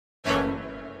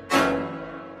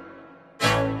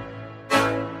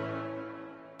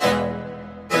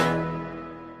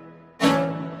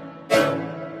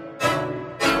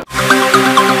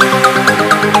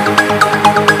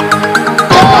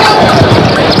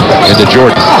to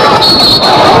Jordan.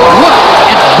 Look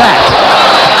at that.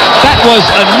 That was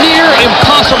a near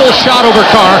impossible shot over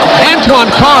Carr. Antoine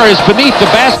Carr is beneath the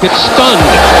basket, stunned.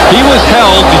 He was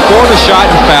held before the shot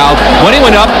and fouled. When he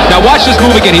went up, now watch this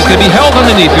move again. He's going to be held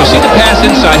underneath. You'll see the pass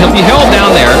inside. He'll be held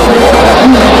down there.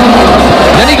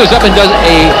 Then he goes up and does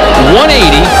a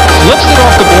 180, flips it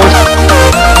off the board.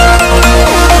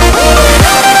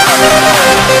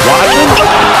 Watson.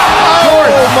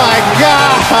 Oh my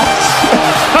gosh!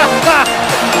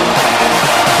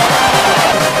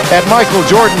 And Michael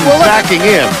Jordan backing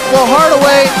in. Well,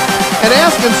 Hardaway and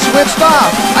Askin switched off.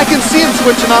 I can see him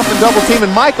switching off and double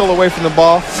teaming Michael away from the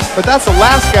ball, but that's the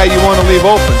last guy you want to leave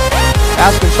open.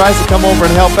 Askin tries to come over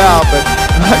and help out, but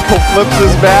Michael flips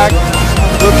his back,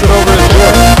 flips it over to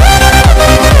Jordan.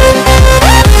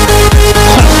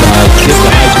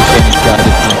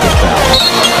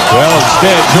 Well,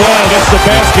 instead, Jordan gets the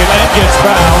basket and gets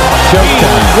fouled. He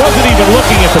wasn't even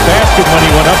looking at the basket when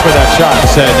he went up for that shot.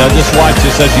 Now just watch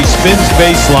this as he spins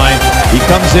baseline. He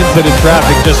comes into the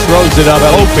traffic, just throws it up,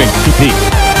 hoping to peak.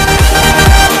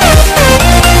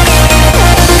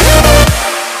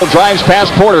 Drives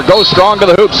past Porter, goes strong to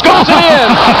the hoop, scores it in,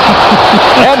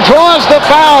 and draws the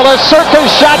foul. A circus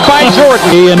shot by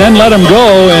Jordan. And then let him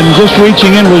go, and just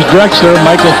reaching in was Drexler.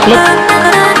 Michael flipped.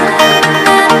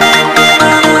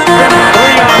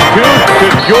 3-on-2 to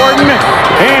Jordan,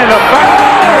 and a foul.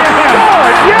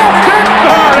 Good, yes, big in.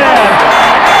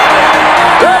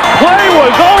 That play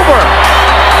was over.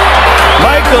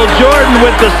 Michael Jordan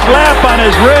with the slap on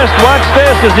his wrist. Watch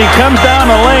this as he comes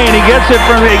down the lane. He gets it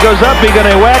from, he goes up, he's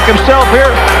going to whack himself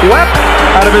here. Whap,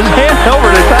 out of his hand over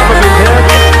the top of his head.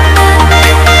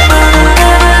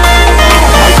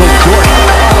 Michael Jordan.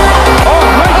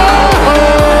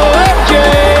 MJ!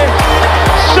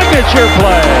 Signature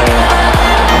play.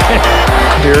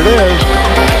 Here it is.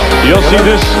 You'll see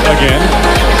this again.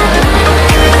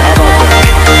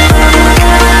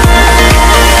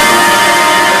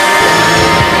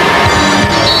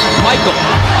 Michael.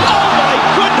 Oh my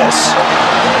goodness!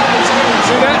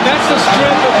 See, that's the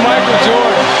strength of Michael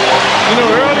Jordan. You know,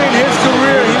 early in his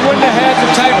career, he wouldn't have had the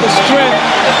type of strength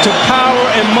to power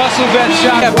and muscle that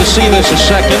shot. You have to see this a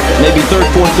second, maybe third,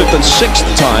 fourth, fifth, and sixth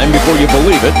time before you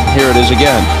believe it. Here it is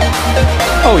again.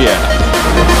 Oh, yeah.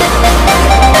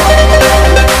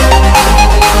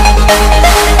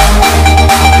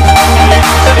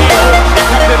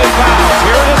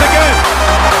 Here it is again.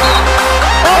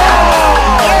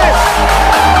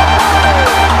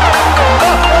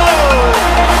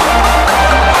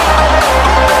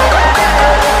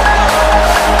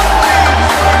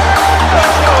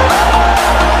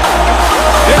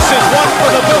 This is one for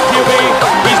the book, QB.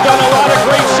 He's done a lot of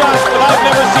great shots, but I've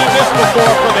never seen this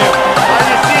before from him.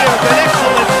 You see, it was an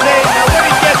excellent save. Now when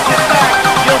he gets it back,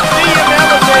 you'll see him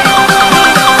elevate.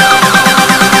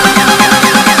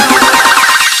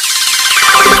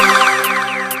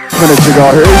 Minutes ago,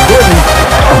 here's Jordan.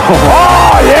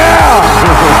 Oh, yeah!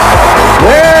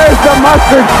 There's the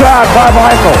mustard shot by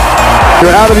Michael.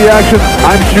 You're out of the action.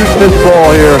 I'm shooting this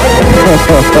ball here.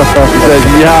 He says,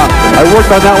 yeah, I worked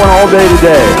on that one all day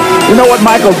today. You know what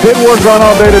Michael did work on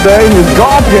all day today? His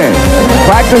golf game.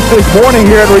 Practiced this morning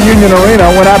here at Reunion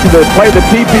Arena. Went out to play the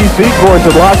TPC course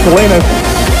at Las Salinas.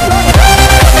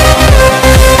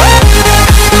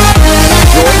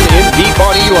 Jordan in deep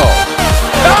on Elo.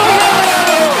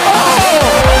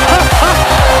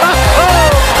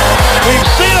 We've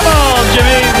seen them all,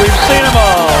 Jimmy. We've seen them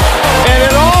all. And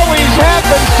it always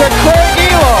happens to Craig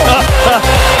Elo.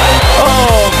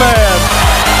 Oh, man.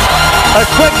 A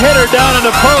quick hitter down in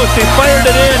the post. He fired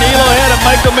it in. Elo had him.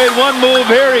 Michael made one move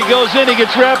here. He goes in. He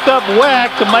gets wrapped up,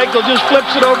 whacked. And Michael just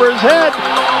flips it over his head.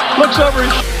 Looks over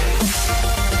his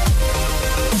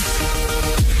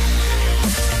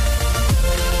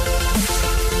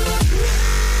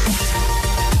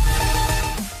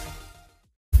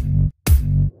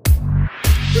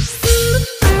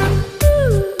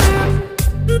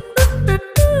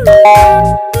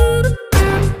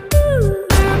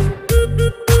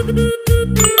Thank you.